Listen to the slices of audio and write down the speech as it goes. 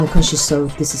Conscious Soul,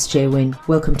 this is Jay Wynn.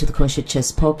 Welcome to the Conscious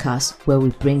Chess podcast, where we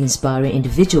bring inspiring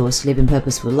individuals living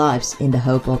purposeful lives in the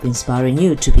hope of inspiring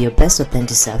you to be your best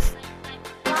authentic self.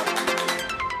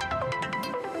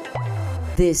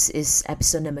 This is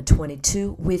episode number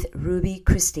 22 with Ruby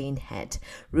Christine Head.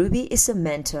 Ruby is a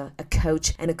mentor, a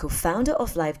coach, and a co-founder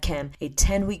of Life Camp, a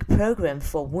 10-week program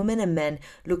for women and men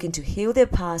looking to heal their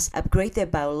past, upgrade their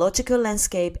biological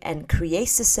landscape, and create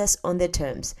success on their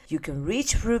terms. You can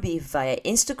reach Ruby via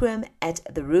Instagram at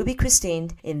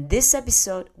 @TheRubyChristine. In this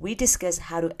episode, we discuss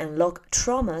how to unlock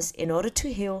traumas in order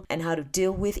to heal and how to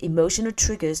deal with emotional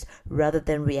triggers rather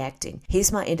than reacting.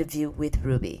 Here's my interview with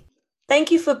Ruby. Thank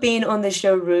you for being on the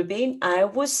show, Ruby. I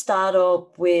will start off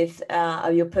with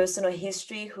your personal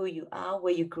history, who you are,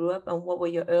 where you grew up, and what were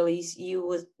your early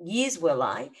years were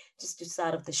like, just to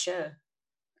start off the show.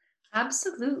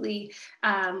 Absolutely.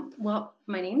 Well,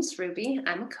 my name's Ruby.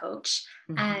 I'm a coach,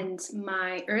 and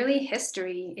my early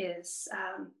history is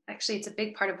actually, it's a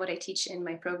big part of what I teach in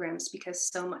my programs, because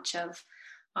so much of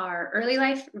our early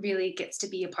life really gets to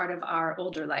be a part of our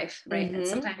older life, right? And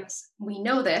sometimes we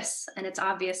know this and it's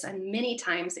obvious, and many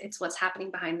times it's what's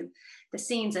happening behind the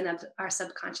scenes and of our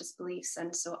subconscious beliefs.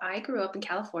 And so I grew up in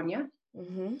California,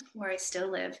 where I still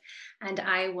live, and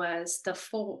I was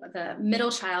the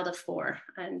middle child of four.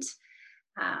 And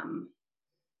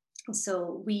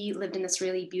so we lived in this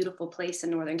really beautiful place in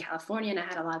Northern California, and I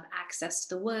had a lot of access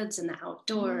to the woods and the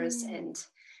outdoors and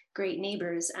great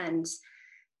neighbors. And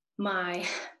my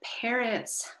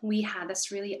parents, we had this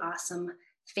really awesome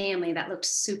family that looked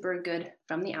super good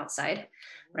from the outside,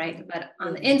 right? But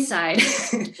on the inside,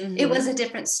 it was a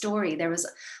different story. There was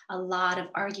a lot of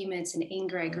arguments and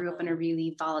anger. I grew up in a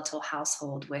really volatile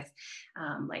household with,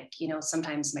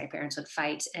 sometimes my parents would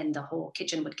fight and the whole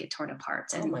kitchen would get torn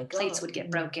apart and plates would get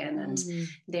broken. And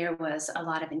there was a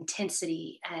lot of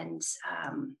intensity. And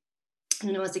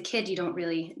as a kid, you don't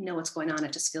really know what's going on.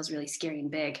 It just feels really scary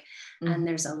and big. And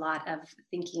there's a lot of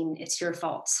thinking it's your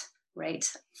fault, right?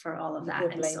 For all of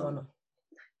that. And so,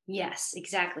 yes,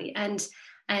 exactly.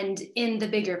 And in the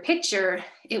bigger picture,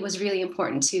 it was really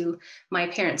important to my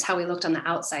parents how we looked on the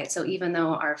outside. So even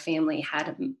though our family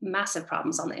had massive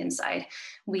problems on the inside,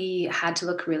 we had to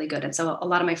look really good. And so a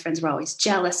lot of my friends were always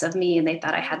jealous of me, and they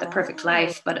thought I had the perfect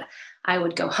life, but I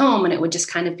would go home and it would just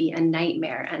kind of be a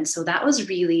nightmare. And so that was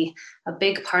really a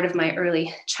big part of my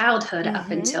early childhood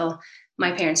up until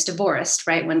my parents divorced,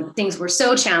 right? When things were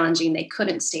so challenging, they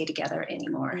couldn't stay together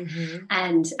anymore.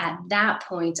 And at that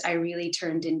point, I really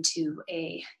turned into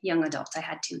a young adult. I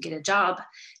had to get a job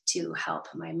to help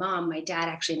my mom. My dad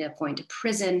actually ended up going to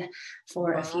prison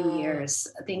for a few years.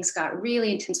 Things got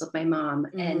really intense with my mom,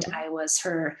 and I was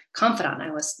her confidant.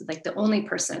 I was like the only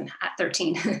person at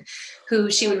 13 who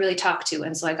she would really talk to.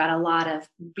 And so I got a lot of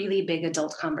really big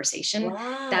adult conversation.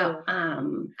 That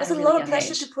that's a lot of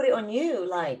pressure to put it on you,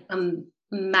 like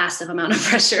massive amount of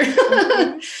pressure.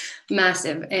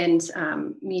 Massive. And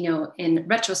in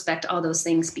retrospect, all those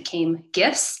things became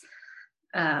gifts.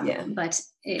 But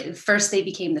first they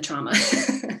became the trauma.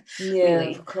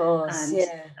 Really. Of course.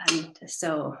 And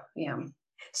so, yeah.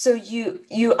 So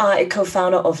you are a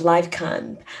co-founder of Life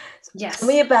Camp. Yes. Tell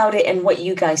me about it and what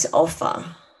you guys offer.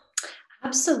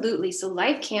 Absolutely. So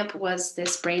Life Camp was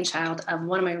this brainchild of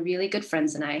one of my really good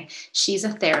friends and I. She's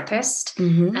a therapist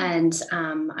and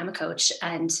I'm a coach.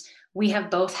 And we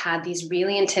have both had these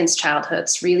really intense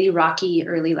childhoods, really rocky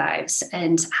early lives,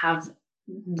 and have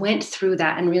went through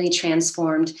that and really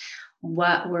transformed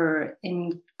what were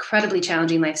incredibly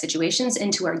challenging life situations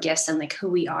into our gifts and like who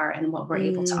we are and what we're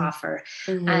able to offer.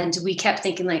 And we kept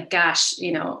thinking like, gosh,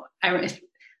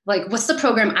 what's the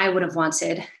program I would have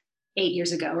wanted 8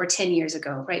 years ago or 10 years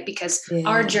ago, right? Because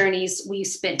our journeys, we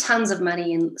spent tons of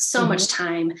money and so much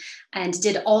time and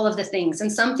did all of the things.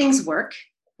 And some things work,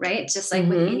 right? Just like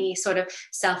with any sort of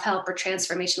self-help or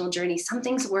transformational journey, some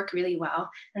things work really well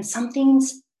and some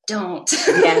things don't.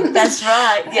 Yeah, that's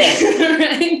right. Yeah.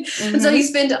 Right? And so you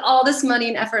spend all this money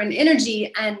and effort and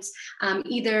energy, and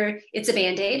either it's a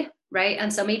Band-Aid, right?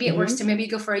 And so maybe it works to maybe you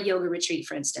go for a yoga retreat,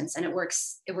 for instance, and it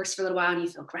works for a little while and you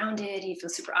feel grounded and you feel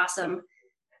super awesome.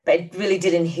 But it really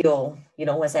didn't heal,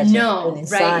 was that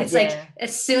right? It's like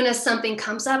as soon as something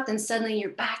comes up, then suddenly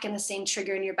you're back in the same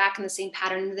trigger and you're back in the same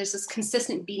pattern. And there's this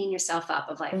consistent beating yourself up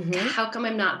of like, how come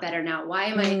I'm not better now? Why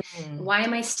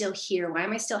am I still here? Why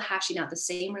am I still hashing out the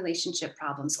same relationship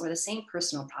problems or the same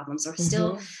personal problems or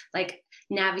still like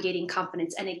navigating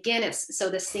confidence? And again, it's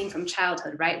so this thing from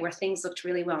childhood, right? Where things looked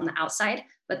really well on the outside,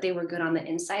 but they were good on the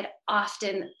inside.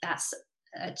 Often that's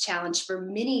a challenge for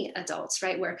many adults,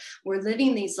 right? Where we're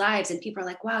living these lives and people are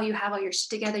like, wow, you have all your shit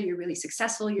together. You're really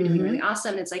successful. You're doing really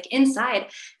awesome. And it's like inside,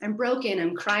 I'm broken.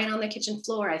 I'm crying on the kitchen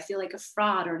floor. I feel like a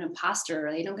fraud or an imposter, or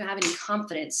I don't have any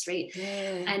confidence, right?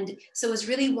 Yeah. And so it's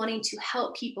really wanting to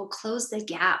help people close the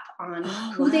gap on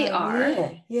Oh, who they wow.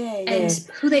 are Yeah. and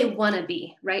who they want to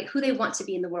be, right? Who they want to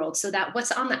be in the world, so that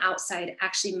what's on the outside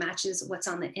actually matches what's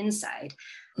on the inside.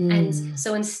 And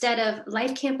so instead of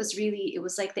Life Camp was really, it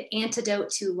was like the antidote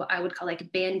to what I would call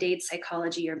like Band-Aid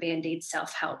psychology or Band-Aid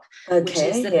self-help, which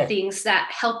is the things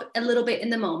that help a little bit in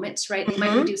the moment, right? They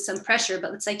might reduce some pressure,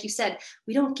 but it's like you said,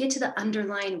 we don't get to the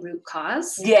underlying root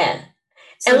cause. Yeah.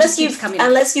 So unless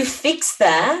you fix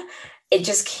that, it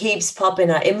just keeps popping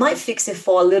up. It might fix it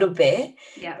for a little bit,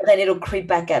 but then it'll creep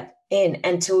back up in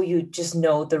until you just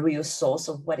know the real source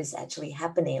of what is actually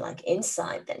happening, like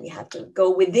inside. Then you have to go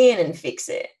within and fix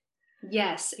it.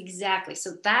 Yes, exactly.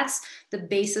 So that's the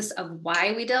basis of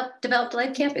why we developed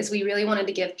Life Camp, is we really wanted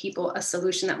to give people a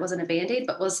solution that wasn't a Band-Aid,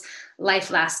 but was life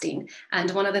lasting.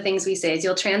 And one of the things we say is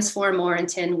you'll transform more in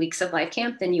 10 weeks of Life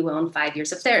Camp than you will in 5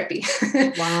 years of therapy.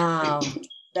 Wow.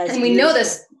 That's and we know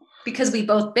this because we've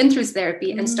both been through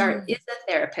therapy, and Start is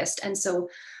a therapist. And so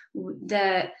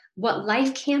what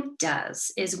Life Camp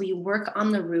does is we work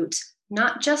on the root,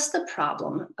 not just the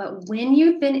problem, but when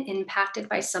you've been impacted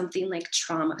by something like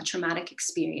trauma, a traumatic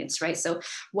experience, right? So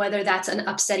whether that's an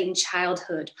upsetting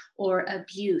childhood or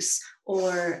abuse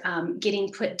or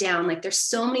getting put down, like there's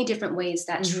so many different ways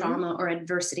that trauma or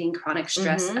adversity and chronic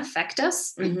stress affect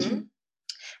us.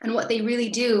 And what they really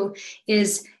do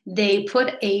is they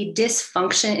put a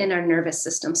dysfunction in our nervous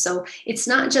system. So it's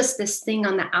not just this thing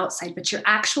on the outside, but your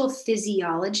actual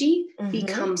physiology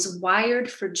becomes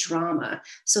wired for drama.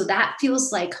 So that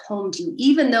feels like home to you,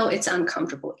 even though it's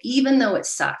uncomfortable, even though it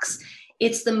sucks.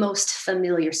 It's the most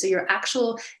familiar. So your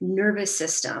actual nervous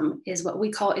system is what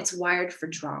we call, it's wired for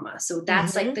drama. So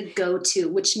that's like the go-to,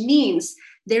 which means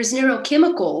there's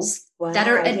neurochemicals that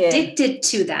are addicted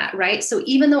to that, right? So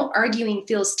even though arguing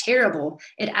feels terrible,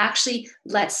 it actually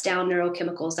lets down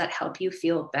neurochemicals that help you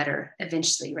feel better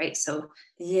eventually, right? So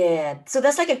so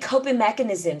that's like a coping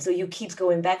mechanism. So you keep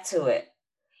going back to it.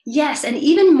 Yes, and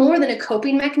even more than a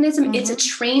coping mechanism, it's a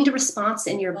trained response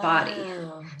in your body.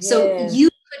 So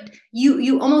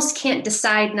you almost can't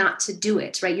decide not to do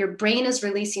it, right? Your brain is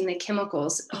releasing the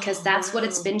chemicals because that's what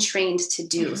it's been trained to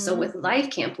do. So with Life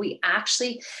Camp, we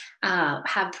actually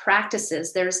have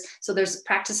practices. There's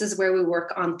practices where we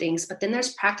work on things, but then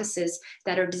there's practices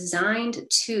that are designed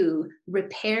to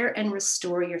repair and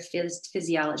restore your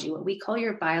physiology, what we call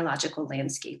your biological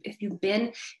landscape. If you've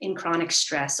been in chronic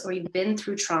stress or you've been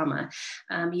through trauma,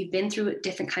 you've been through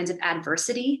different kinds of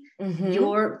adversity,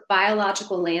 your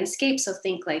biological landscape, so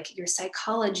think like your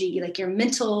psychology, like your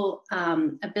mental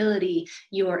ability,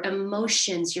 your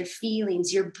emotions, your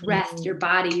feelings, your breath, your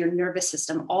body, your nervous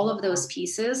system, all of those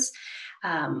pieces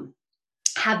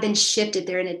have been shifted.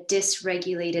 They're in a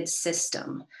dysregulated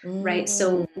system, right?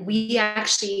 So we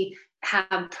actually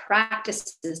have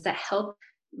practices that help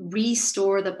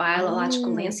restore the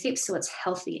biological landscape so it's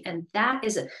healthy. And that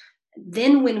is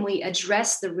then when we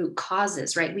address the root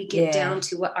causes, right, we get down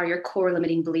to what are your core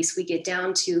limiting beliefs. We get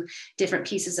down to different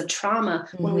pieces of trauma.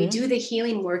 When we do the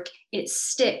healing work, it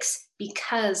sticks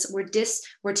because we're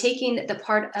taking the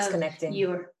part of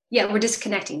we're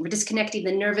disconnecting. We're disconnecting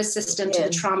the nervous system to the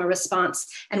trauma response,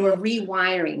 and we're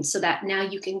rewiring so that now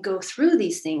you can go through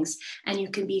these things and you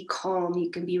can be calm, you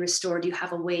can be restored, you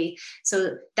have a way.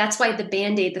 So that's why the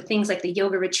Band-Aid, the things like the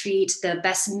yoga retreat, the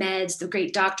best meds, the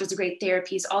great doctors, the great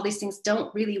therapies, all these things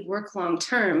don't really work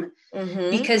long-term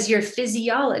because your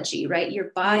physiology, right,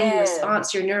 your body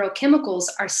response, your neurochemicals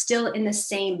are still in the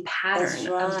same pattern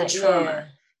of the trauma.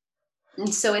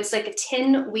 And so it's like a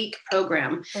 10-week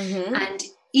program. And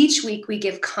each week we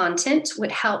give content,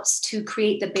 which helps to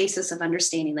create the basis of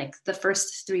understanding. Like the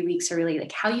first 3 weeks are really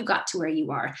like how you got to where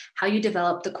you are, how you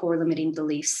develop the core limiting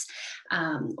beliefs,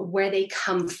 where they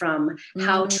come from,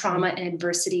 how trauma and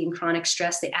adversity and chronic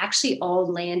stress, they actually all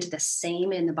land the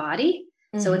same in the body.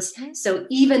 So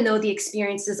even though the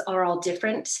experiences are all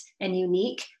different and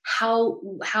unique, how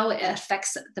it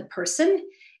affects the person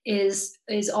is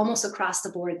almost across the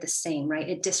board the same, right?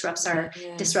 It disrupts our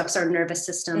nervous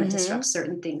system. It disrupts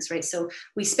certain things, right? So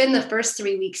we spend the first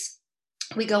 3 weeks,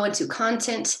 we go into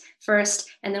content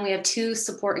first, and then we have 2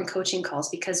 support and coaching calls,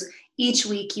 because each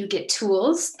week you get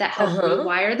tools that help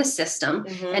rewire the system,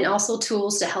 and also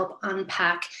tools to help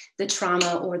unpack the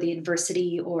trauma or the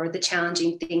adversity or the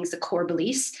challenging things, the core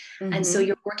beliefs. And so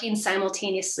you're working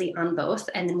simultaneously on both.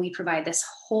 And then we provide this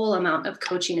whole amount of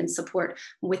coaching and support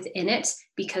within it,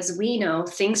 because we know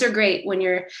things are great when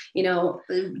you're,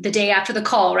 the day after the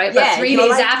call, right? Yeah, but 3 days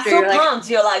like after, so you're pumped.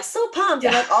 You're like so pumped.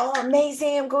 Yeah. You're like, oh,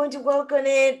 amazing. I'm going to work on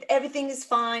it. Everything is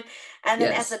fine. And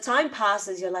then as Yes. the time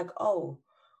passes, you're like, oh,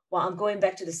 well, I'm going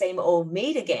back to the same old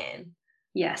meat again.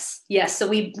 Yes. So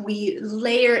we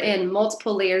layer in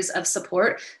multiple layers of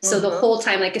support. So the whole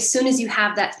time, like as soon as you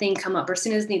have that thing come up, or as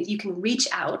soon as you can reach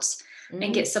out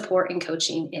and get support and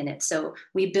coaching in it. So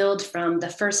we build from the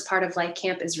first part of Life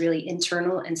Camp is really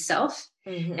internal and self.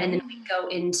 And then we go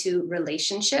into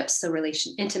relationships. So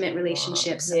intimate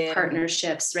relationships,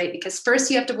 partnerships, right? Because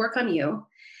first you have to work on you.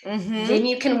 Then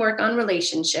you can work on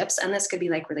relationships. And this could be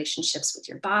like relationships with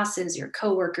your bosses, your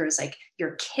coworkers, like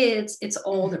your kids. It's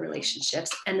all the relationships.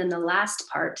 And then the last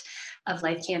part of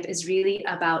Life Camp is really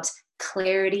about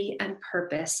clarity and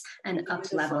purpose and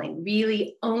up leveling,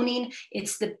 really owning.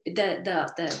 It's the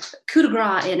coup de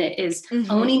grace in it is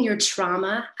owning your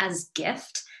trauma as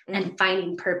gift and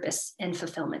finding purpose and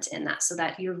fulfillment in that, so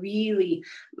that you're really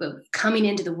coming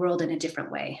into the world in a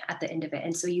different way at the end of it.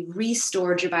 And so you've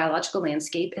restored your biological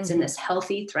landscape. It's in this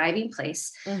healthy, thriving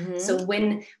place. So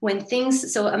when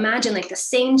things, so imagine like the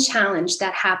same challenge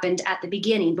that happened at the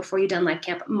beginning before you done Life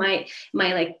Camp might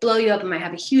like blow you up, and might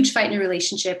have a huge fight in your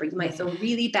relationship, or you might feel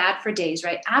really bad for days,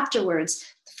 right? Afterwards,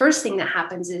 first thing that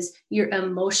happens is your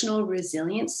emotional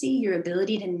resiliency, your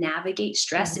ability to navigate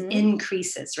stress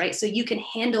increases, right? So you can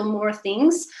handle more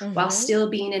things while still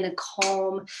being in a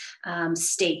calm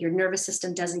state. Your nervous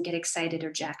system doesn't get excited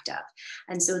or jacked up.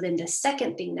 And so then the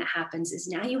second thing that happens is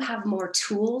now you have more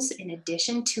tools in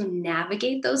addition to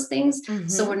navigate those things.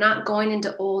 So we're not going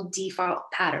into old default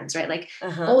patterns, right? Like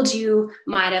old you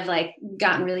might have like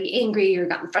gotten really angry or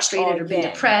gotten frustrated or been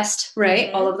depressed,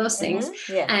 right? All of those things.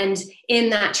 And in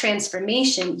that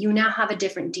transformation, you now have a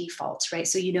different default, right?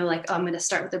 So like, oh, I'm going to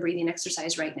start with a breathing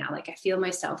exercise right now. Like I feel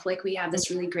myself, like we have this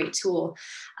really great tool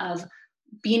of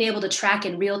being able to track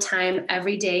in real time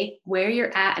every day where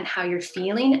you're at and how you're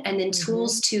feeling, and then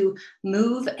tools to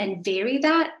move and vary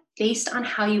that based on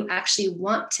how you actually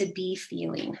want to be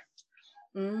feeling.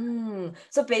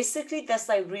 So basically that's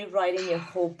like rewriting your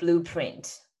whole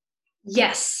blueprint.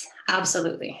 Yes,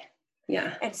 absolutely.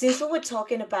 Yeah. And since we were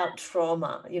talking about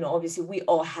trauma, obviously we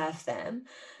all have them.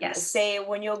 Yes. Say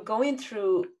when you're going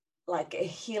through like a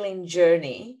healing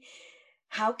journey,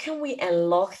 how can we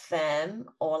unlock them,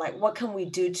 or like what can we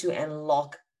do to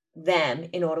unlock them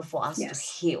in order for us to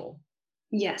heal?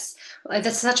 Yes,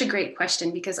 that's such a great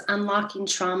question, because unlocking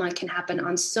trauma can happen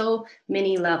on so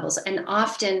many levels. And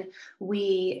often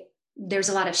there's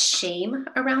a lot of shame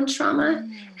around trauma,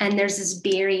 and there's this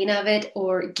burying of it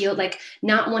or guilt, like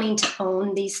not wanting to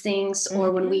own these things.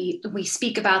 Or when we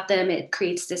speak about them, it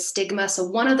creates this stigma. So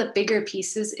one of the bigger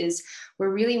pieces is we're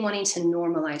really wanting to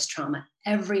normalize trauma.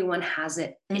 Everyone has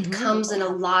it. It comes in a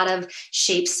lot of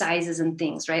shapes, sizes, and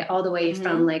things, right? All the way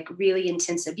from like really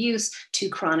intense abuse to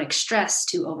chronic stress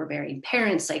to overbearing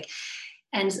parents,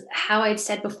 and how I'd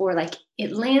said before, like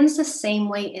it lands the same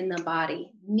way in the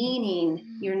body, meaning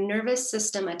your nervous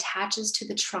system attaches to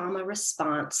the trauma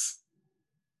response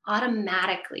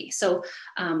automatically. So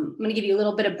I'm going to give you a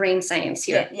little bit of brain science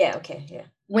here. Yeah.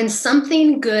 When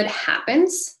something good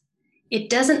happens, it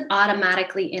doesn't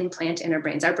automatically implant in our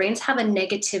brains. Our brains have a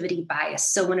negativity bias.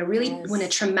 So when a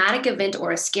traumatic event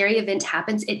or a scary event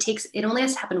happens, it only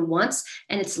has to happen once,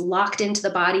 and it's locked into the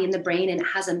body and the brain, and it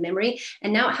has a memory.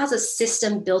 And now it has a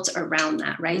system built around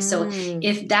that, right? So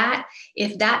if that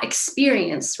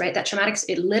experience, right, that traumatic,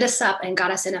 it lit us up and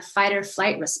got us in a fight or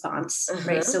flight response,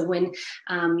 right? So when,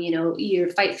 your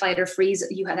fight, flight, or freeze,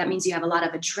 that means you have a lot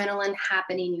of adrenaline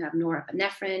happening, you have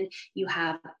norepinephrine, you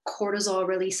have cortisol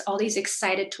release, all these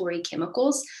excitatory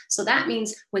chemicals. So that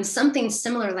means when something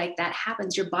similar like that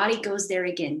happens, your body goes there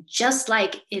again, just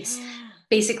like it's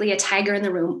basically a tiger in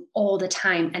the room all the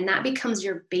time. And that becomes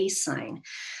your baseline.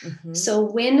 So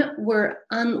when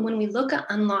we look at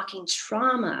unlocking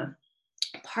trauma,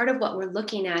 part of what we're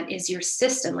looking at is your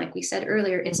system. Like we said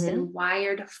earlier, it's been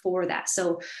wired for that.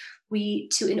 So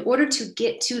in order to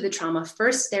get to the trauma,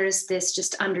 first, there's this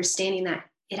just understanding that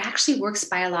it actually works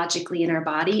biologically in our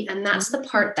body. And that's the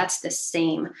part that's the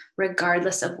same,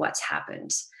 regardless of what's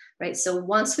happened, right? So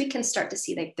once we can start to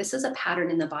see like this is a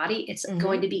pattern in the body, it's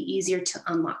going to be easier to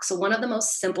unlock. So one of the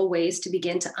most simple ways to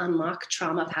begin to unlock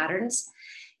trauma patterns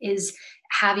is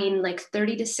having like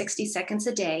 30 to 60 seconds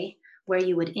a day where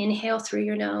you would inhale through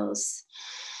your nose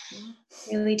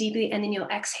really deeply. And then you'll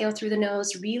exhale through the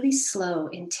nose, really slow,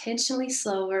 intentionally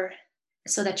slower,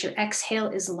 so that your exhale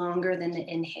is longer than the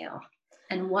inhale.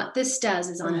 And what this does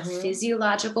is on a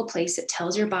physiological place, it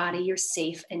tells your body you're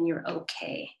safe and you're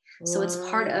okay. So it's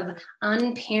part of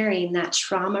unpairing that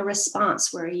trauma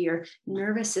response where your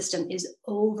nervous system is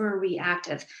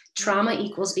overreactive. Trauma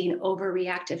equals being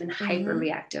overreactive and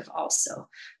hyperreactive also,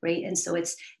 right? And so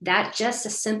it's that just a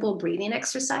simple breathing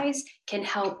exercise can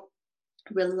help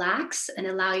relax and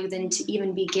allow you then to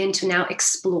even begin to now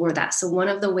explore that. So one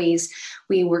of the ways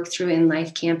we work through in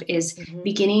Life Camp is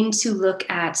beginning to look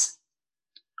at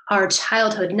our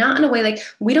childhood, not in a way like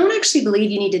we don't actually believe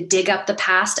you need to dig up the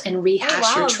past and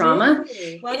rehash your trauma.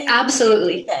 Really? Why do you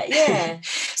Absolutely. do that? Yeah.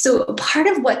 So part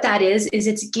of what that is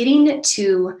it's getting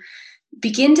to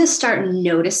begin to start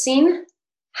noticing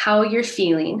how you're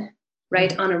feeling,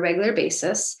 right, on a regular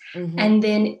basis. And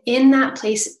then in that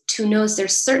place to notice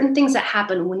there's certain things that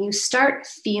happen when you start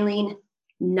feeling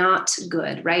not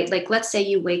good, right? Like, let's say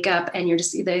you wake up and you're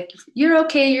just either you're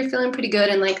okay, you're feeling pretty good,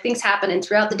 and like things happen, and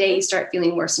throughout the day you start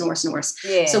feeling worse and worse and worse.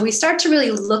 Yeah. So we start to really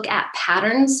look at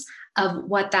patterns of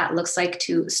what that looks like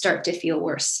to start to feel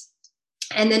worse.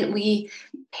 And then we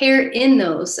pair in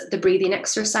those the breathing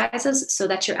exercises so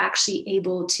that you're actually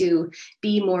able to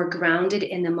be more grounded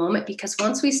in the moment, because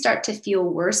once we start to feel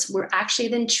worse, we're actually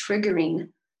then triggering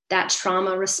that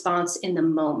trauma response in the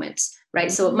moment, right?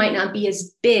 So it might not be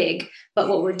as big, but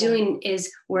what we're doing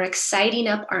is we're exciting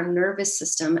up our nervous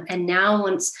system. And now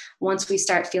once we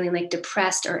start feeling like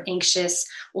depressed or anxious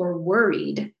or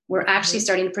worried, we're actually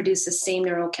starting to produce the same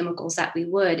neurochemicals that we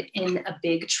would in a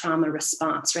big trauma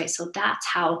response, right? So that's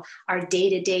how our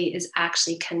day-to-day is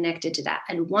actually connected to that.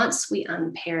 And once we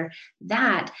unpair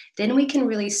that, then we can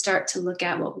really start to look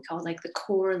at what we call like the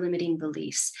core limiting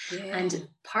beliefs. Yeah. And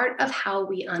part of how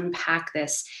we unpack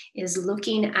this is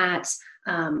looking at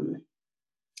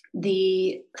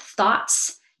the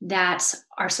thoughts that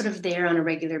are sort of there on a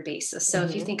regular basis. So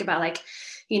if you think about like,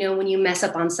 you know, when you mess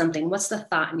up on something, what's the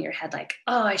thought in your head? Like,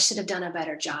 oh, I should have done a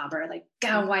better job, or like,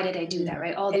 God, why did I do that?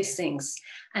 Right? All these things.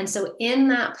 And so in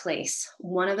that place,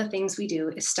 one of the things we do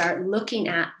is start looking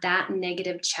at that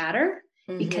negative chatter,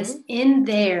 because in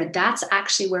there, that's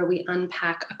actually where we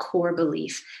unpack a core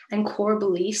belief. And core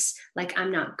beliefs, like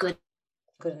I'm not good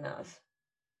enough.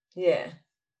 Yeah.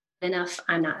 enough,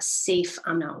 I'm not safe,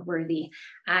 I'm not worthy,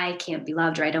 I can't be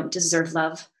loved, or I don't deserve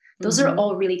love. Those are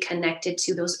all really connected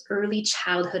to those early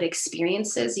childhood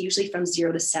experiences. Usually from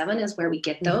 0 to 7 is where we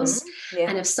get those.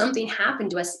 And if something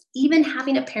happened to us, even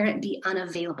having a parent be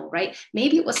unavailable, right?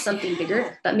 Maybe it was something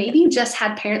bigger, but maybe you just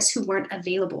had parents who weren't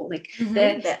available. Like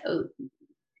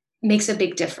makes a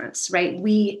big difference, right?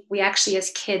 We actually, as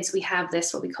kids, we have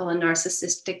this, what we call a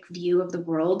narcissistic view of the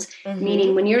world,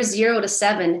 meaning when you're 0 to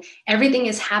 7, everything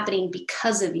is happening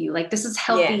because of you. Like this is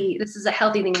healthy. This is a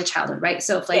healthy thing in childhood, right?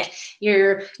 So if like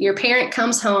your parent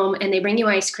comes home and they bring you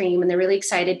ice cream and they're really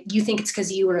excited, you think it's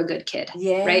because you were a good kid,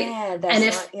 right? That's and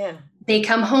if they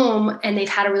come home and they've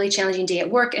had a really challenging day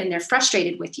at work and they're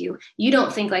frustrated with you, you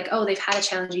don't think like, oh, they've had a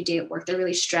challenging day at work, they're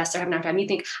really stressed, they're having a hard time. You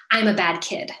think, I'm a bad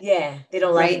kid. Yeah, they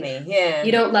don't love me. Yeah,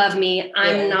 you don't love me,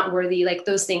 I'm not worthy, like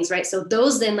those things, right? So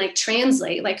those then like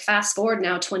translate, like fast forward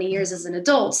now 20 years as an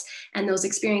adult, and those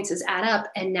experiences add up,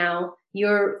 and now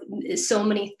so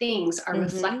many things are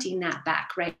reflecting that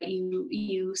back, right?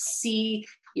 You see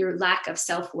your lack of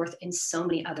self-worth in so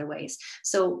many other ways.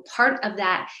 So part of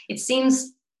that, it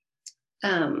seems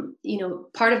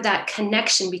part of that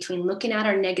connection between looking at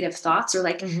our negative thoughts, or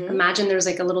like imagine there's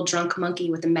like a little drunk monkey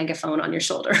with a megaphone on your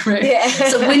shoulder, right? Yeah.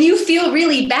 So when you feel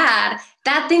really bad,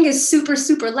 that thing is super,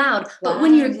 super loud. But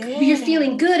when you're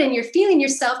feeling good and you're feeling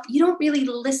yourself, you don't really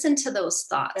listen to those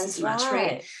thoughts as much,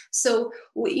 right? So,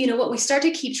 what we start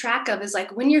to keep track of is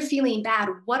like, when you're feeling bad,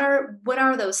 what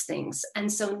are those things?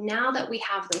 And so now that we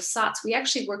have those thoughts, we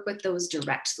actually work with those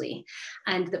directly.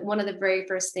 And one of the very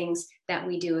first things that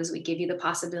we do is we give you the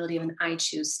possibility of an I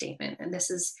choose statement. And this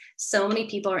is, so many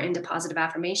people are into positive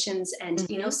affirmations, and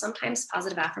sometimes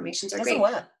positive affirmations are great.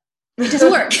 It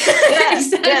doesn't work.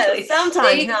 Exactly. Sometimes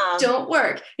they don't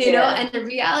work, know, and the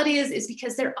reality is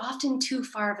because they're often too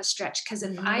far of a stretch. Because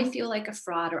if I feel like a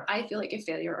fraud, or I feel like a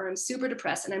failure, or I'm super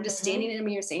depressed and I'm just standing in a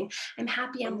mirror saying, I'm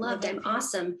happy, I'm loved, I'm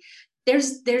awesome,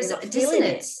 there's a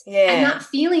dissonance. I'm not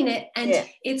feeling it. And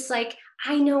it's like,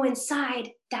 I know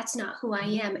inside that's not who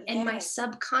I am. And my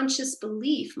subconscious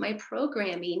belief, my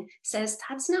programming says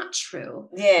that's not true.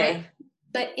 Right?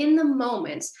 But in the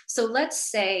moment, so let's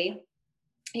say,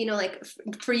 like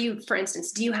for you, for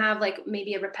instance, do you have like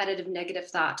maybe a repetitive negative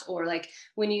thought, or like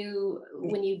when you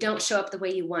don't show up the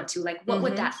way you want to, like what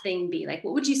would that thing be? Like,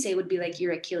 what would you say would be like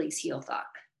your Achilles heel thought?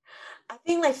 I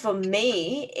think like for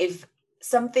me, if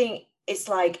something is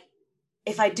like,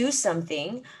 if I do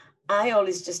something, I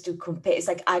always just do compare. It's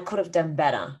like I could have done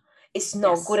better. It's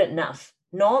not good Yes. enough.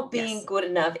 Not being Yes. good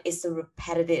enough is a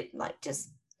repetitive, like just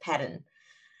pattern.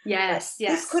 Like Yes.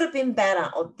 this could Yes. have been better,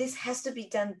 or this has to be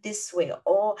done this way,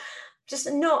 or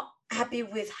just not happy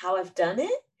with how I've done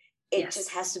it. It just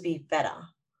Yes. has to be better.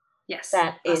 Yes.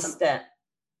 That is Awesome. the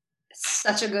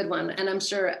Such a good one. And I'm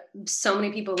sure so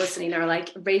many people listening are like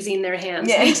raising their hands.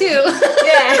 yeah. Me too.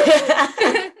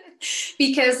 Yeah.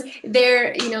 Because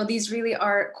they're, these really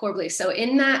are core beliefs. So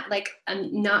in that, like,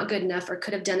 I'm not good enough or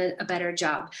could have done a better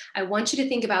job, I want you to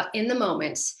think about in the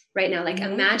moment right now, like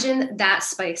Mhm. imagine that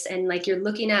space and like you're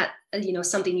looking at,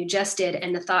 something you just did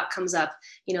and the thought comes up,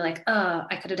 like,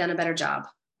 I could have done a better job,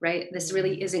 right? This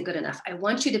really isn't good enough. I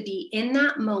want you to be in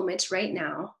that moment right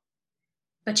now,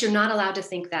 but you're not allowed to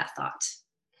think that thought,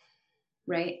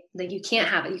 right? Like you can't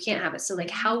have it. You can't have it. So like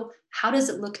how does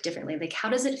it look differently? Like how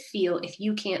does it feel if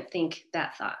you can't think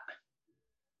that thought?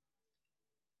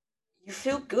 You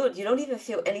feel good. You don't even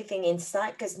feel anything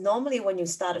inside because normally when you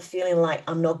start feeling like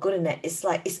I'm not good enough, it's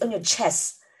like it's on your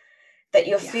chest that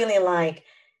you're Yeah. feeling like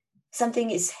something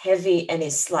is heavy and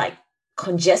it's like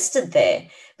congested there.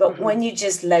 But Mm-hmm. when you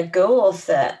just let go of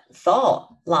that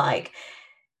thought, like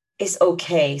it's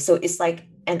okay. So it's like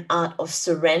an art of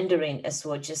surrendering as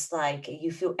well, just like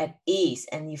you feel at ease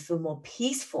and you feel more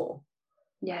peaceful.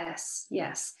 Yes,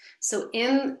 yes. So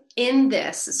in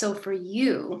this, so for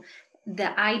you,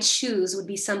 the I choose would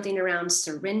be something around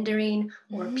surrendering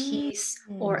or Mm. peace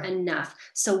or enough.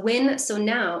 So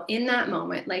now in that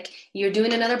moment, like you're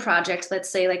doing another project, let's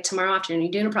say like tomorrow afternoon,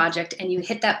 you're doing a project and you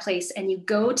hit that place and you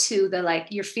go to the like,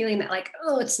 you're feeling that like,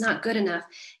 oh, it's not good enough.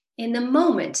 In the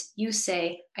moment, you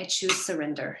say, I choose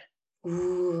surrender.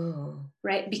 Ooh.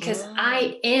 Right? Because Wow.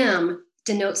 I am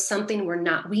denotes something we're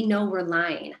not. We know we're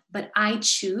lying, but I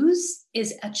choose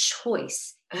is a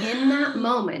choice in that Ah.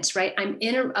 moment, right?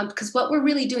 Because what we're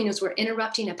really doing is we're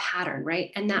interrupting a pattern,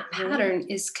 right? And that Mhm. pattern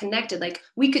is connected. Like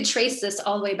we could trace this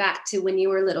all the way back to when you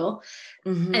were little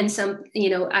and Mhm. some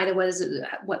either was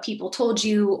what people told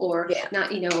you or Yeah.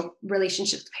 not,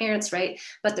 relationships with parents, right?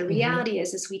 But the Mhm. reality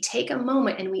is we take a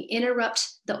moment and we interrupt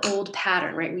the old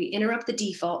pattern, right? We interrupt the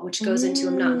default, which goes into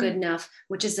I'm not good Mm. enough,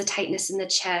 which is the tightness in the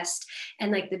chest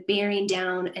and like the bearing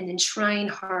down and then trying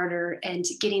harder and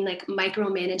getting like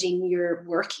micromanaging your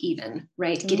work even,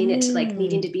 right? Getting it to like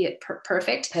needing Mm. to be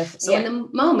perfect. Perfect. So in Yeah. the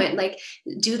moment, like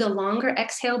do the longer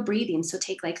exhale breathing. So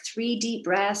take like 3 deep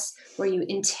breaths where you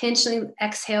intentionally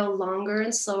exhale longer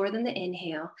and slower than the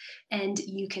inhale. And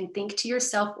you can think to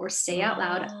yourself or say out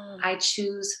loud, Wow. I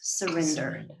choose surrender,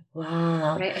 Surrender.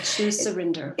 Wow. right? I choose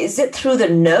surrender. Is it through the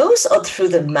nose or through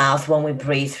the mouth when we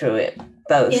breathe through it?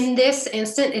 Both. In this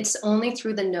instant, it's only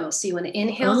through the nose. So you want to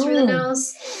inhale through the Oh.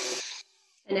 nose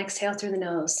and exhale through the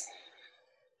nose.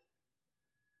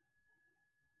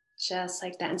 Just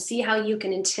like that. And see how you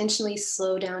can intentionally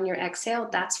slow down your exhale.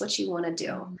 That's what you want to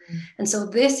do. Mm. And so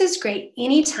this is great.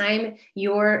 Anytime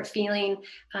you're feeling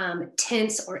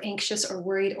tense or anxious or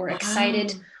worried or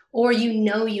excited, Wow. or you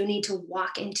need to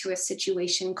walk into a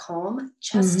situation calm,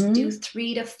 just do Mm-hmm.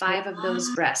 3 to 5 of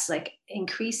those breaths, like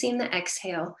increasing the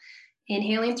exhale,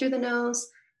 inhaling through the nose,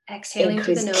 exhaling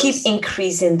through the Keep nose.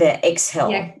 increasing the Yeah.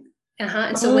 exhale.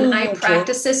 And so when I Oh, okay.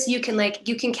 practice this, you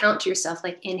can count to yourself,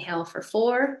 like inhale for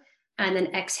 4 and then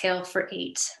exhale for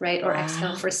 8, right? Or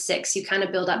exhale Wow. for 6. You kind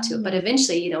of build up to it. But Mm.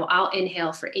 eventually, I'll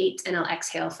inhale for 8 and I'll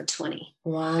exhale for 20.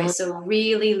 Right. Wow. So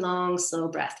really long, slow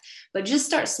breath. But just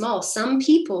start small. Some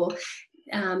people,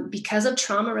 because of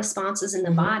trauma responses in the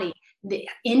Mm-hmm. body, the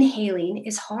inhaling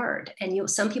is hard. And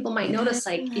some people might Yeah. notice,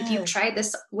 like if you've tried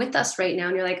this with us right now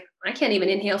and you're like, I can't even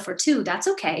inhale for 2, that's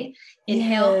okay.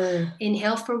 Inhale, Yeah.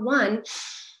 inhale for 1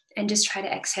 and just try to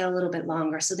exhale a little bit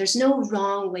longer. So there's no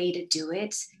wrong way to do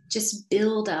it. Just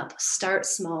build up, start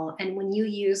small. And when you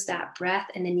use that breath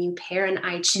and then you pair an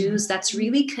I choose, that's Mm-hmm.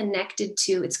 really connected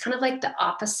to, it's kind of like the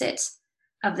opposite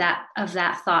of that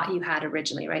thought you had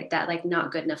originally, right? That like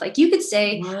not good enough. Like you could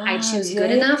say I Wow. choose good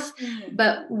Yeah. enough,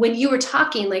 but when you were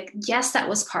talking, like yes, that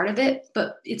was part of it,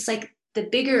 but it's like the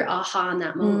bigger aha in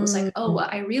that moment was like, oh, Mm.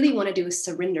 what I really want to do is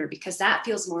surrender because that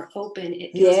feels more open.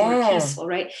 It feels more Yeah. peaceful,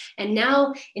 right? And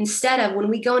now instead of when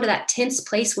we go into that tense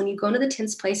place, when you go into the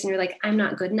tense place and you're like, I'm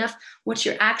not good enough, what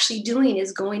you're actually doing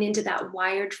is going into that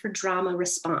wired for drama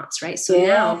response, right? So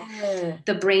now Yeah.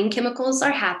 the brain chemicals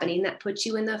are happening that put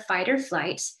you in the fight or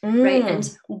flight, right? And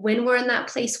Mm. when we're in that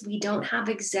place, we don't have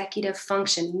executive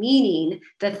function, meaning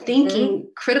the Mm-hmm. thinking,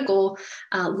 critical,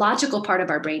 logical part of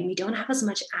our brain, we don't have as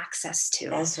much access us to.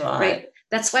 That's right. Right.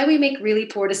 That's why we make really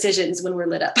poor decisions when we're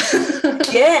lit up.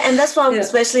 Yeah, and that's why,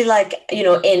 especially like,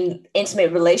 in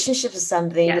intimate relationships or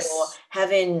something, Yes. you're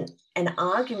having an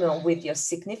argument with your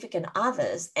significant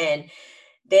others, and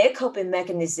their coping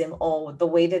mechanism or the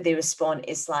way that they respond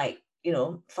is like,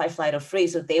 fight, flight, or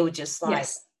freeze. So they would just like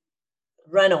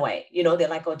run away, they're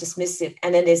like, oh, dismissive.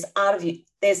 And then there's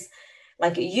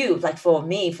like you, like for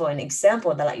me, for an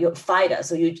example, that like you're a fighter,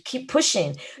 so you keep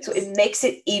pushing. Yes. So it makes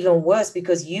it even worse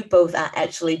because you both are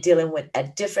actually dealing with a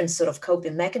different sort of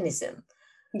coping mechanism.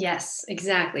 Yes,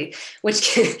 exactly.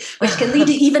 Which can lead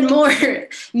to even more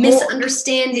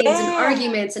misunderstandings and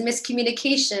arguments and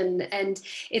miscommunication. And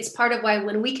it's part of why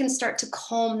when we can start to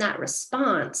calm that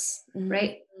response,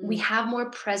 right, we have more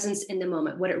presence in the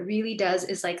moment. What it really does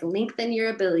is like lengthen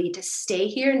your ability to stay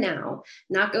here now,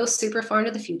 not go super far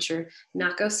into the future,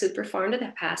 not go super far into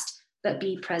the past, but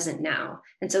be present now.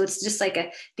 And so it's just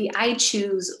like the I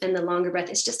choose and the longer breath.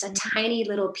 It's just a tiny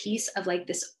little piece of like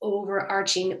this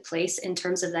overarching place in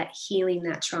terms of that healing,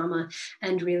 that trauma,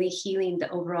 and really healing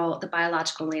the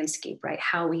biological landscape, right?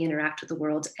 How we interact with the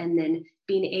world, and then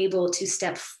being able to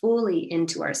step fully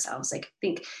into ourselves. Like, I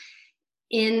think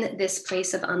in this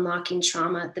place of unlocking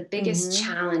trauma, the biggest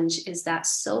challenge is that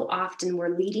so often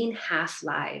we're leading half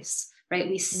lives. Right?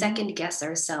 We second guess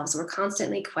ourselves. We're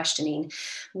constantly questioning.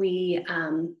 We,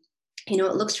 it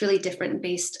looks really different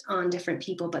based on different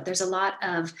people, but there's a lot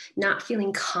of not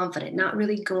feeling confident, not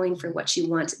really going for what you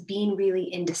want, being really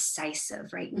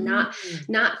indecisive, right? Not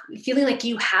feeling like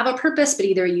you have a purpose, but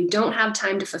either you don't have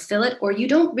time to fulfill it or you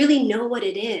don't really know what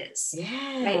it is.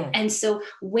 Yeah. Right. And so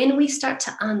when we start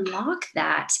to unlock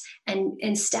that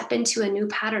and step into a new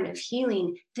pattern of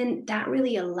healing, then that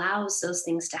really allows those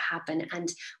things to happen. And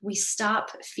we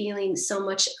stop feeling so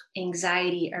much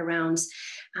anxiety around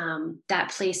that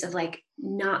place of like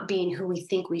not being who we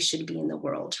think we should be in the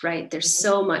world, right? There's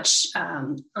so much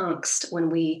angst when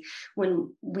we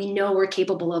know we're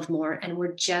capable of more and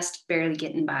we're just barely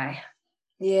getting by.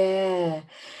 Yeah.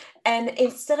 And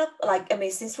instead of like, I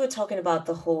mean, since we're talking about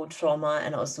the whole trauma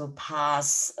and also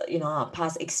past, our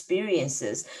past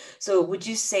experiences, so would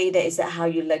you say that is that how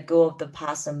you let go of the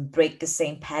past and break the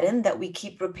same pattern that we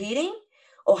keep repeating?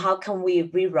 Or how can we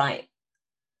rewrite?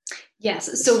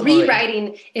 Yes. So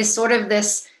rewriting is sort of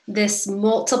this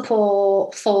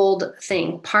multiple fold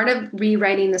thing. Part of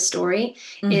rewriting the story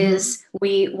is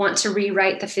we want to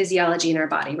rewrite the physiology in our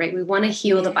body, right? We want to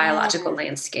heal the biological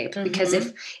landscape because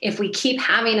if we keep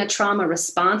having a trauma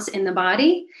response in the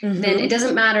body, then it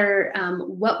doesn't matter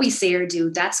what we say or do.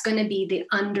 That's going to be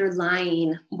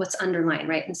what's underlying,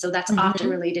 right? And so that's often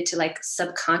related to like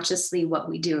subconsciously what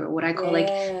we do, or what I call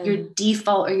like your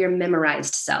default or your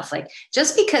memorized self. Like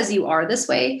just because you are this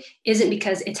way isn't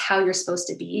because it's how you're supposed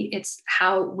to be. It's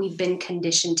how we've been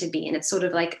conditioned to be. And it's sort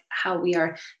of like how we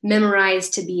are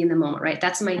memorized to be in the moment, right?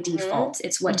 That's my default.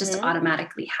 It's what just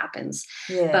automatically happens.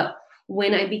 Yeah. But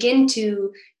when I begin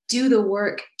to do the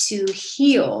work to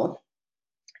heal,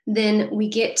 then we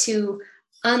get to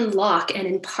unlock. And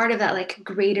in part of that like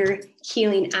greater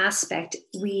healing aspect,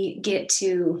 we get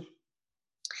to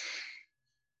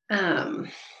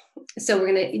so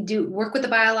we're going to work with the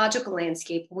biological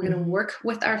landscape. We're going to work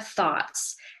with our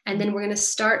thoughts. And then we're going to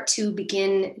start to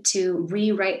begin to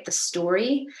rewrite the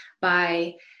story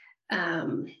by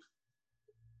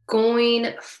going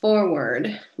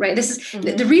forward, right? This is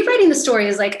the rewriting the story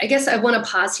is like, I guess I want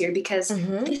to pause here because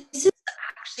this is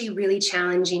actually really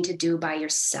challenging to do by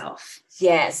yourself.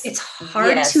 Yes. It's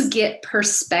hard to get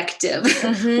perspective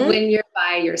when you're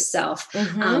by yourself.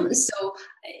 So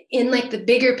in like the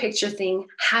bigger picture thing,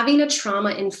 having a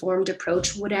trauma-informed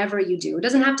approach, whatever you do, it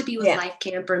doesn't have to be with Life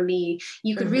Camp or me.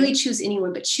 You could really choose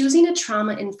anyone, but choosing a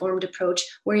trauma-informed approach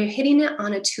where you're hitting it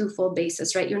on a twofold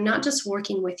basis, right? You're not just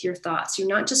working with your thoughts. You're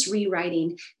not just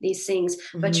rewriting these things,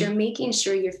 but you're making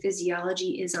sure your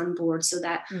physiology is on board so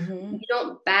that you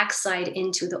don't backslide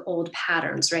into the old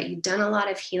patterns, right? You've done a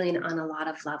lot of healing on a lot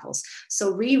of levels.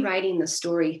 So rewriting the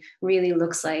story really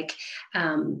looks like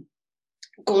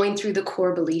going through the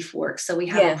core belief work. So we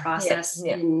have a process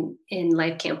in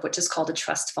Life Camp, which is called a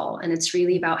trust fall. And it's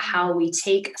really about how we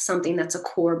take something that's a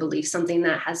core belief, something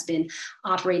that has been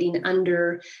operating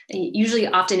under, usually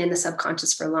often in the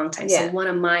subconscious for a long time. So one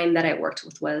of mine that I worked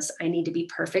with was, I need to be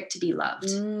perfect to be loved.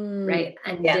 Right.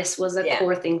 And this was a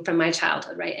core thing from my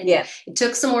childhood. Right. And it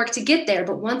took some work to get there.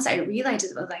 But once I realized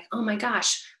it, I was like, oh my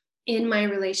gosh, in my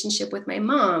relationship with my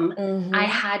mom, I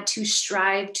had to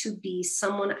strive to be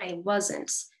someone I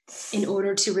wasn't in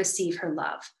order to receive her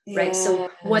love, right? Yeah.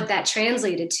 So what that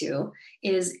translated to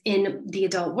is, in the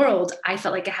adult world, I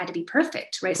felt like I had to be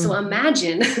perfect, right? So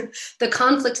imagine the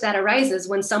conflict that arises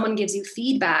when someone gives you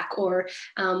feedback or,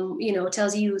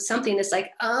 tells you something that's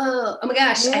like, oh my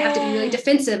gosh, I have to be really Yeah.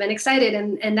 defensive and excited,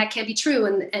 and that can't be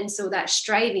true. And so that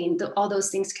striving, all those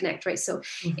things connect, right? So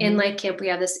in Life Camp, we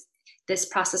have this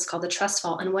process called the trust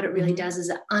fall. And what it really does is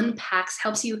it unpacks,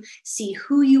 helps you see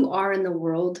who you are in the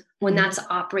world when that's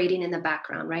operating in the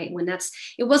background, right?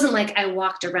 It wasn't like I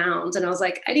walked around and I was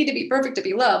like, I need to be perfect to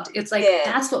be loved. It's like, Yeah.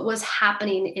 that's what was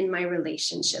happening in my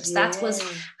relationships. Yeah. That was,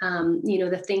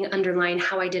 the thing underlying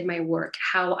how I did my work,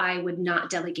 how I would not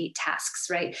delegate tasks,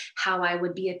 right? How I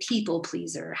would be a people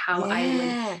pleaser, how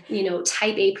I would,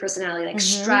 type A personality, like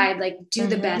strive, like do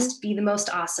the best, be the most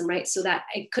awesome, right? So that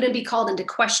I couldn't be called into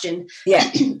question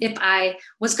if I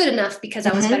was good enough because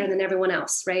I was better than everyone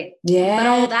else, right? Yeah. But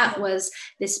all that was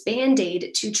this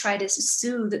Band-Aid to try to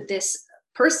soothe this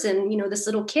person, this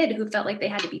little kid who felt like they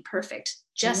had to be perfect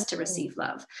just to receive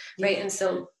love, right? And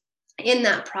so in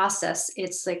that process,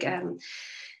 it's like a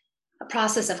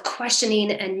process of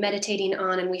questioning and meditating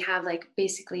on, and we have like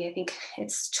basically, I think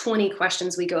it's 20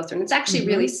 questions we go through, and it's actually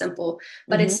really simple,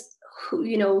 but it's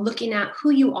looking at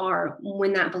who you are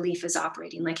when that belief is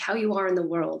operating, like how you are in the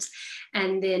world,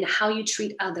 and then how you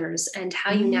treat others and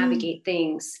how you navigate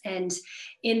things. And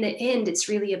in the end, it's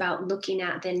really about looking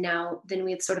at then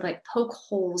we sort of like poke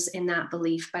holes in that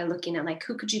belief by looking at like,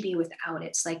 who could you be without it?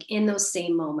 It's like in those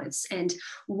same moments, and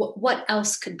what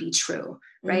else could be true,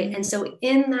 right? And so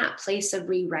in that place of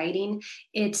rewriting,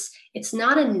 it's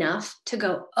not enough to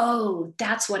go, oh,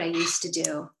 that's what I used to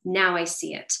do, now I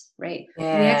see it, right? We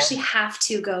actually have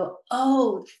to go,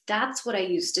 oh, that's what I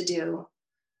used to do,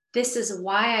 this is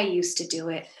why I used to do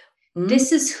it,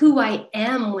 this is who I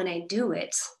am when I do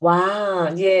it. Wow.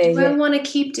 Do I want to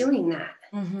keep doing that?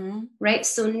 Mm-hmm. Right.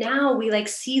 So now we like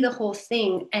see the whole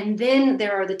thing. And then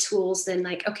there are the tools then,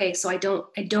 like, okay, so I don't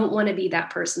want to be that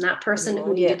person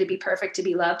who needed to be perfect to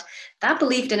be loved. That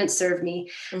belief didn't serve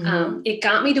me. It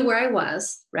got me to where I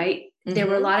was, right? There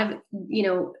were a lot of,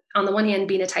 on the one hand,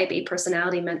 being a type A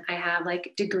personality meant I have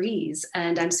like degrees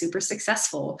and I'm super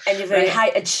successful. And you're very high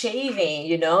achieving,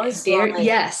 It's Very, like,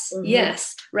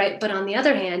 yes. Right. But on the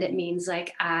other hand, it means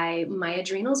like my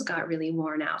adrenals got really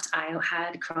worn out. I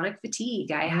had chronic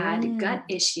fatigue. I had gut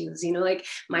issues, like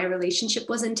my relationship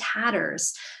was in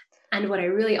tatters. And what I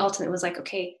really ultimately was like,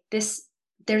 okay, there's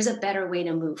a better way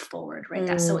to move forward,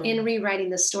 right? So in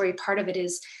rewriting the story, part of it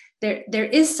is there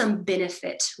is some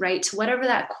benefit, right? To whatever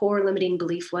that core limiting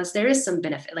belief was, there is some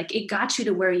benefit. Like it got you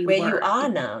to where you you are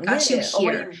now. Got you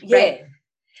here, right?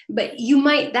 But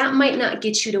that might not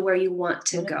get you to where you want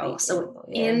to go. So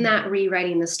in that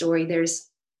rewriting the story, there's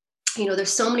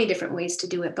so many different ways to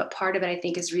do it. But part of it, I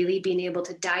think, is really being able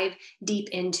to dive deep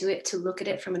into it, to look at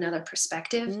it from another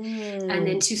perspective, and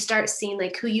then to start seeing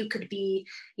like who you could be,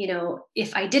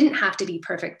 if I didn't have to be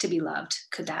perfect to be loved,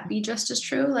 could that be just as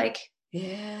true? Like,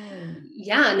 and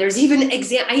there's even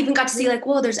I even got to see like,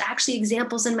 whoa, there's actually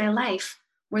examples in my life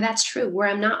where that's true, where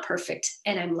I'm not perfect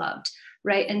and I'm loved.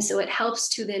 Right. And so it helps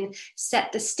to then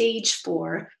set the stage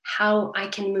for how I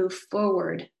can move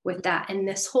forward with that. And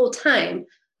this whole time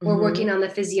we're working on the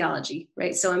physiology,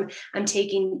 right? So I'm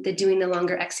doing the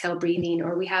longer exhale breathing,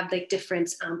 or we have like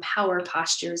different power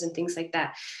postures and things like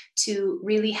that to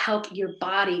really help your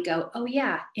body go, oh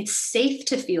yeah, it's safe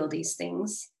to feel these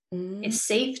things. It's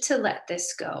safe to let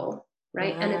this go,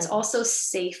 right? And it's also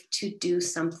safe to do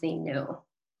something new.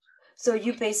 So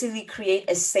you basically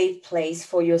create a safe place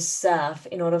for yourself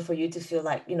in order for you to feel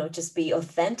like, just be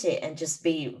authentic and just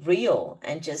be real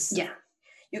and just,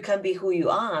 you can be who you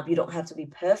are. You don't have to be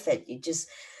perfect.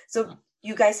 So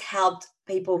you guys helped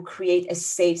people create a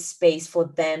safe space for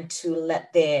them to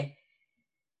let their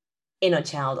inner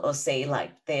child, or say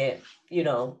like their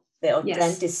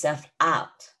authentic self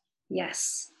out.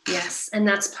 Yes. And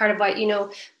that's part of why,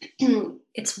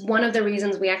 it's one of the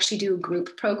reasons we actually do a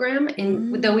group program.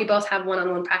 And though we both have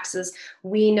one-on-one practices,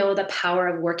 we know the power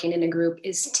of working in a group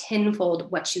is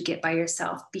tenfold what you get by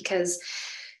yourself, because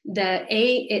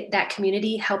that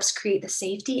community helps create the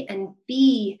safety, and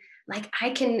B, like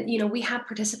we have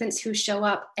participants who show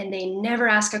up and they never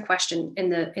ask a question in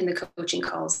the coaching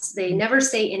calls. They never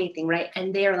say anything, right?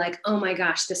 And they're like, oh my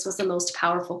gosh, this was the most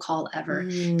powerful call ever,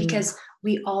 because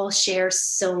we all share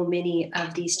so many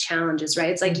of these challenges,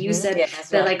 right? It's like you said, Yeah, that's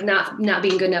that right. like not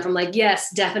being good enough. I'm like,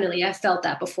 yes, definitely. I've felt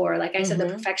that before. Like I said, the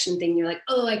perfection thing, you're like,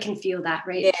 oh, I can feel that,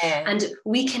 right? Yeah. And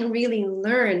we can really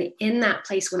learn in that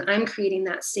place when I'm creating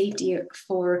that safety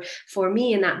for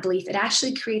me in that belief, it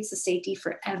actually creates the safety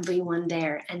for everyone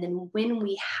there. And then when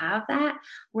we have that,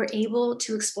 we're able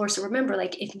to explore. So remember,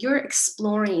 like if you're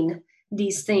exploring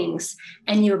these things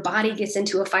and your body gets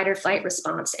into a fight or flight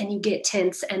response and you get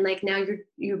tense and like now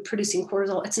you're producing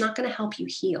cortisol, it's not going to help you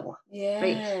heal.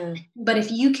 Right. Yeah. But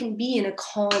if you can be in a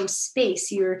calm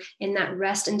space, you're in that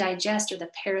rest and digest or the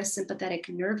parasympathetic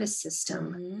nervous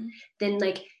system, then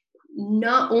like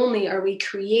not only are we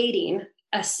creating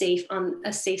a safe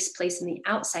place in the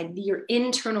outside, your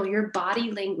internal, your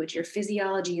body language, your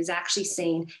physiology is actually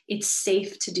saying it's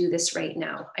safe to do this right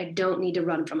now. I don't need to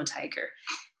run from a tiger.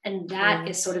 And that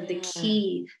is sort of the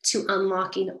key to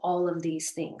unlocking all of these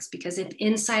things. Because if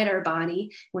inside our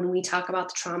body, when we talk about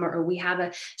the trauma or we have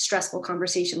a stressful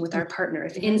conversation with our partner,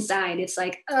 if inside it's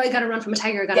like, oh, I got to run from a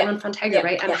tiger, I got to run from a tiger,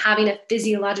 right? I'm having a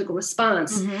physiological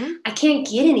response. I can't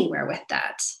get anywhere with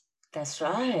that. That's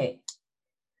right.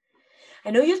 I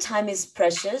know your time is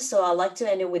precious, so I'd like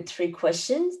to end it with 3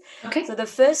 questions. Okay. So the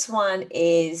first one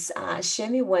is share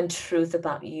me one truth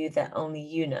about you that only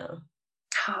you know.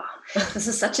 Oh, this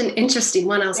is such an interesting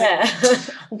one. I was Yeah.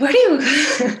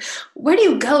 like, where do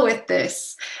you go with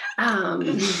this?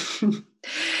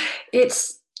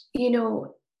 It's,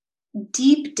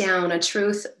 deep down a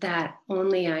truth that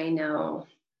only I know.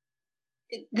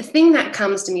 The thing that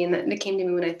comes to me and that came to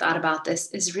me when I thought about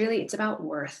this is really it's about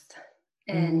worth.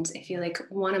 And I feel like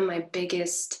one of my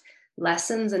biggest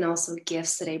lessons and also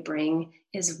gifts that I bring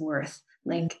is worth.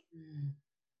 Like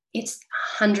it's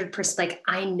 100%, like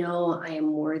I know I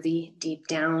am worthy deep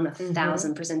down,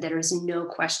 1,000%. There is no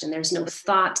question, there's no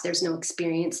thought, there's no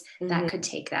experience that could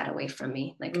take that away from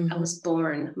me. Like I was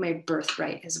born, my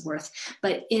birthright is worth.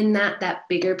 But in that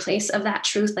bigger place of that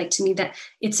truth, like to me, that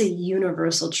it's a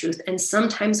universal truth. And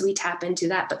sometimes we tap into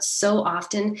that, but so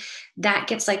often that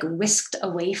gets like whisked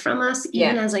away from us,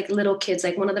 even as like little kids.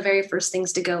 Like one of the very first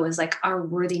things to go is like our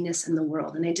worthiness in the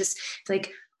world. And I just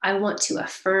like I want to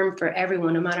affirm for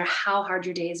everyone, no matter how hard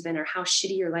your day has been or how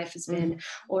shitty your life has been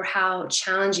or how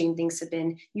challenging things have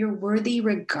been, you're worthy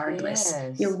regardless.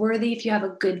 You're worthy if you have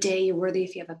a good day. You're worthy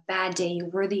if you have a bad day. You're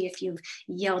worthy if you've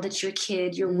yelled at your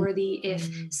kid. You're worthy if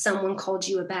someone called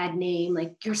you a bad name.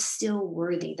 Like you're still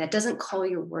worthy. That doesn't call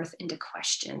your worth into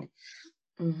question.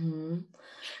 And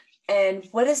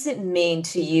what does it mean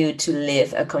to you to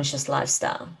live a conscious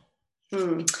lifestyle?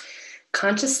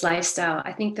 Conscious lifestyle.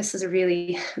 I think this is a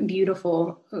really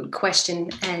beautiful question.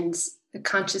 And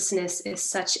consciousness is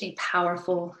such a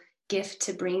powerful gift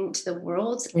to bring to the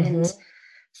world. And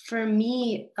for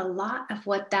me, a lot of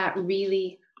what that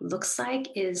really looks like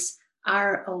is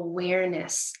our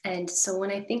awareness. And so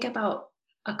when I think about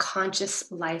a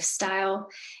conscious lifestyle,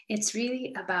 it's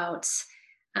really about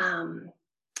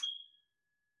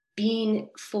being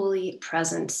fully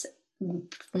present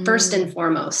first and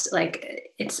foremost.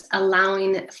 Like it's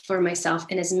allowing for myself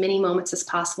in as many moments as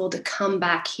possible to come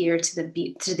back here to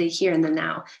the here and the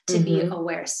now, to be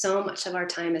aware. So much of our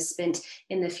time is spent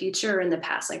in the future or in the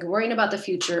past, like worrying about the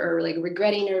future or like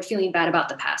regretting or feeling bad about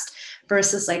the past,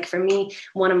 versus like for me,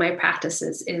 one of my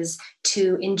practices is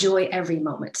to enjoy every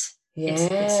moment.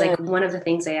 It's like one of the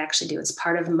things I actually do. It's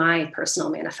part of my personal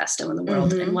manifesto in the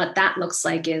world. And what that looks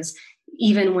like is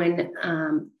even when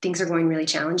things are going really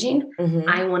challenging,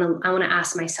 I want to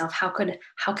ask myself, how can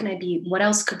I be, what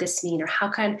else could this mean? Or how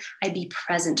can I be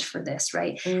present for this?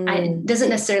 Right. It doesn't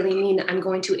necessarily mean I'm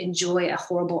going to enjoy a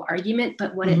horrible argument,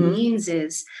 but what it means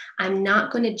is I'm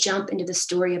not going to jump into the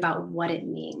story about what it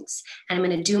means. And I'm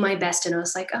going to do my best to know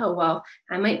it's like, oh, well,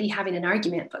 I might be having an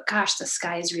argument, but gosh, the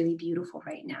sky is really beautiful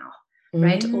right now.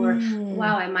 Right. Or,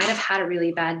 wow, I might have had a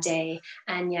really bad day.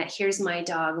 And yet here's my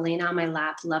dog laying on my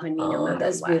lap, loving me no matter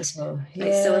that's what. Beautiful.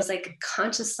 Right. So it's like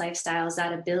conscious lifestyle is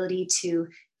that ability to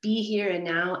be here and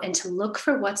now and to look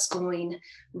for what's going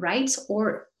right,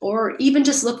 or even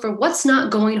just look for what's not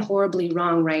going horribly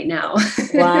wrong right now.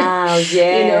 Wow.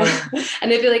 Yeah.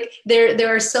 And I feel like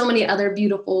there are so many other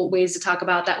beautiful ways to talk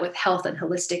about that with health and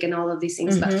holistic and all of these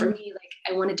things. But for me, like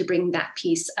I wanted to bring that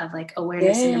piece of like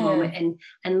awareness in the moment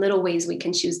and little ways we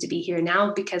can choose to be here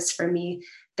now, because for me,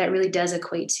 that really does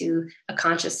equate to a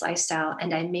conscious lifestyle.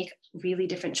 And I make really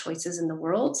different choices in the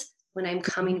world when I'm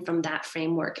coming from that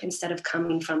framework instead of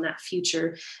coming from that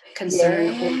future concern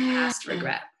or past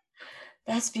regret.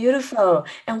 That's beautiful.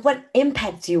 And what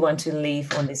impact do you want to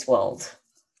leave on this world?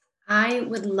 I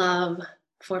would love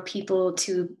for people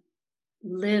to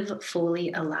live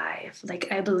fully alive.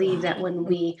 Like, I believe that when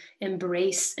we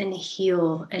embrace and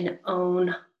heal and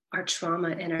own our trauma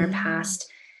and our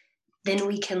past, then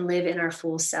we can live in our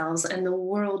full selves. And the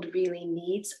world really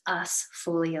needs us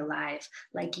fully alive.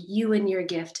 Like you and your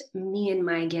gift, me and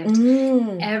my gift,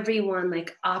 everyone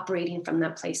like operating from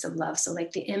that place of love. So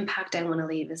like the impact I want to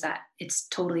leave is that it's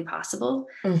totally possible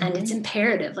and it's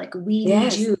imperative. Like we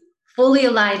need you fully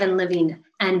alive and living.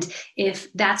 And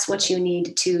if that's what you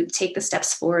need to take the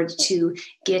steps forward to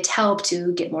get help,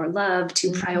 to get more love,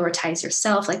 to prioritize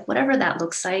yourself, like whatever that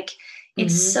looks like,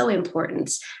 it's so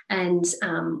important. And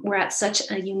we're at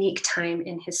such a unique time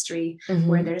in history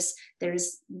where there's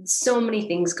so many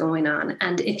things going on.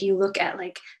 And if you look at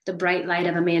like the bright light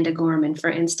of Amanda Gorman,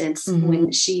 for instance, when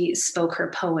she spoke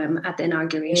her poem at the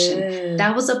inauguration,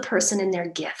 that was a person in their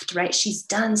gift, right? She's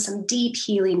done some deep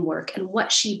healing work, and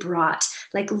what she brought,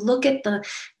 like, look at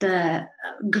the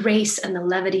grace and the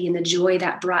levity and the joy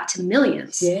that brought to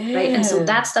millions, right? And so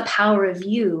that's the power of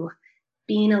you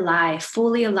being alive,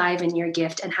 fully alive in your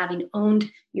gift, and having owned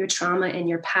your trauma and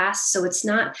your past. So it's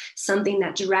not something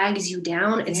that drags you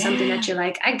down. It's something that you're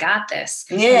like, I got this.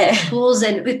 Yeah.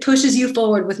 And it pushes you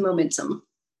forward with momentum.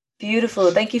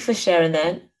 Beautiful. Thank you for sharing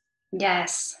that.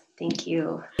 Yes. Thank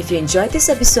you. If you enjoyed this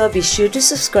episode, be sure to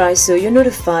subscribe so you're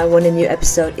notified when a new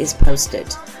episode is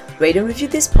posted. Rate and review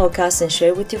this podcast and share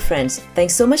it with your friends.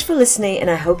 Thanks so much for listening, and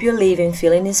I hope you're leaving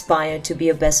feeling inspired to be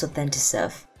your best authentic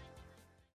self.